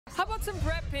How about some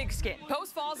prep pigskin?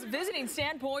 Post Falls visiting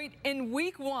Sandpoint in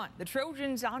week 1. The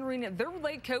Trojans honoring their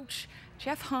late coach,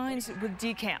 Jeff Hinz, with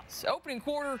decals. Opening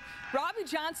quarter, Robbie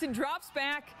Johnson drops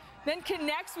back, then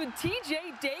connects with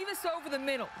TJ Davis over the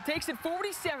middle. Takes it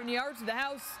 47 yards to the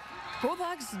house.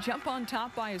 Bulldogs jump on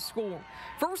top by a score.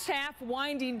 First half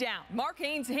winding down. Mark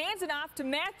Haynes hands it off to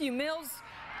Matthew Mills.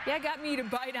 Yeah, got me to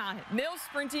bite on it. Mills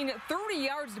sprinting 30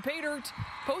 yards to pay dirt.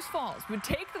 Post Falls would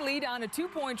take the lead on a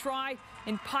 2-point try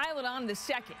and pile it on the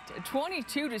second.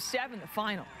 22-7 the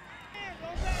final.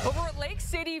 Over at Lake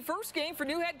City, first game for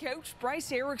new head coach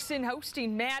Bryce Erickson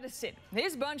hosting Madison.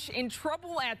 His bunch in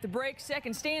trouble at the break.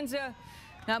 Second stanza,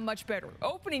 not much better.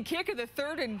 Opening kick of the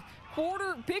third and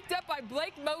quarter picked up by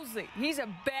Blake Mosley. He's a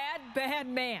bad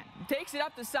man. Takes it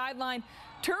up the sideline,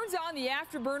 turns on the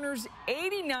afterburners,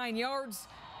 89 yards.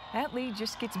 That lead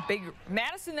just gets bigger.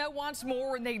 Madison, though, wants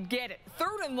more, and they get it.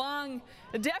 Third and long.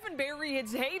 Devin Berry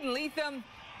hits Hayden Leatham.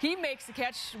 He makes the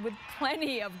catch with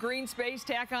plenty of green space.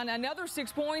 Tack on another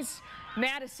 6 points.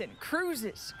 Madison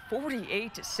cruises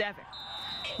 48-7.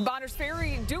 Bonners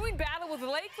Ferry doing battle with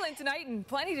Lakeland tonight, and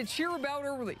plenty to cheer about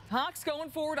early. Hawks going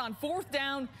forward on 4th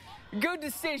down. Good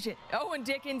decision. Owen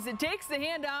Dickens takes the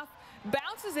handoff,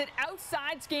 bounces it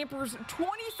outside, scampers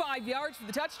 25 yards for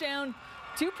the touchdown.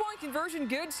 2-point conversion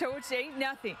good, so it's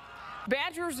 8-0.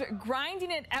 Badgers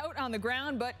grinding it out on the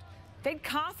ground, but they'd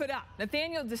cough it up.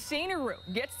 Nathaniel DeSaneru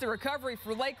gets the recovery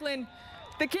for Lakeland.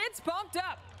 The kids pumped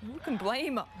up. Who can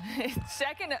blame them?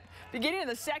 Beginning of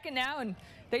the second now, and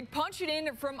they'd punch it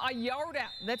in from a yard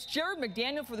out. That's Jared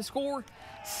McDaniel for the score.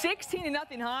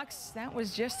 16-0 Hawks. That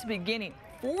was just the beginning.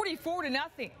 44-0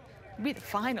 will be the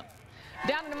final.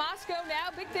 Down in Moscow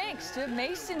now, big thanks to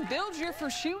Mason Bilger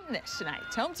for shooting this tonight.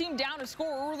 Home team down a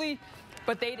score early,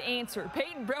 but they'd answer.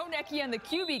 Peyton Bronecki on the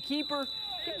QB keeper.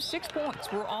 Give him 6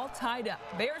 points. We're all tied up.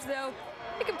 Bears, though,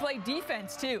 they can play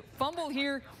defense, too. Fumble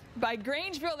here by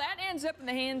Grangeville. That ends up in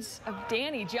the hands of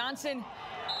Danny Johnson.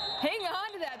 Hang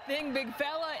on to that thing, big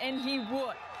fella, and he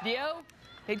would. Dio,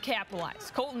 they'd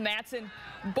capitalize. Colton Matson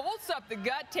bolts up the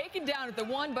gut, taken down at the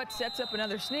 1, but sets up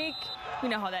another sneak. We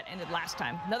know how that ended last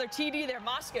time. Another TD there.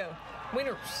 Moscow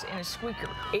winners in a squeaker,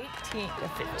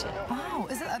 18-15. Wow,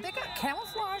 they got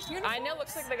camouflage uniforms? I know,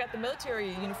 looks like they got the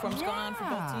military uniforms going on for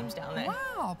both teams down there.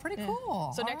 Wow, pretty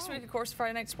cool. So next week, of course,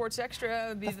 Friday Night Sports Extra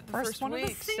will be the first one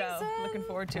week. of the season. So looking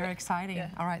forward to it. Very exciting. Yeah.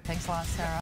 All right, thanks a lot, Sarah.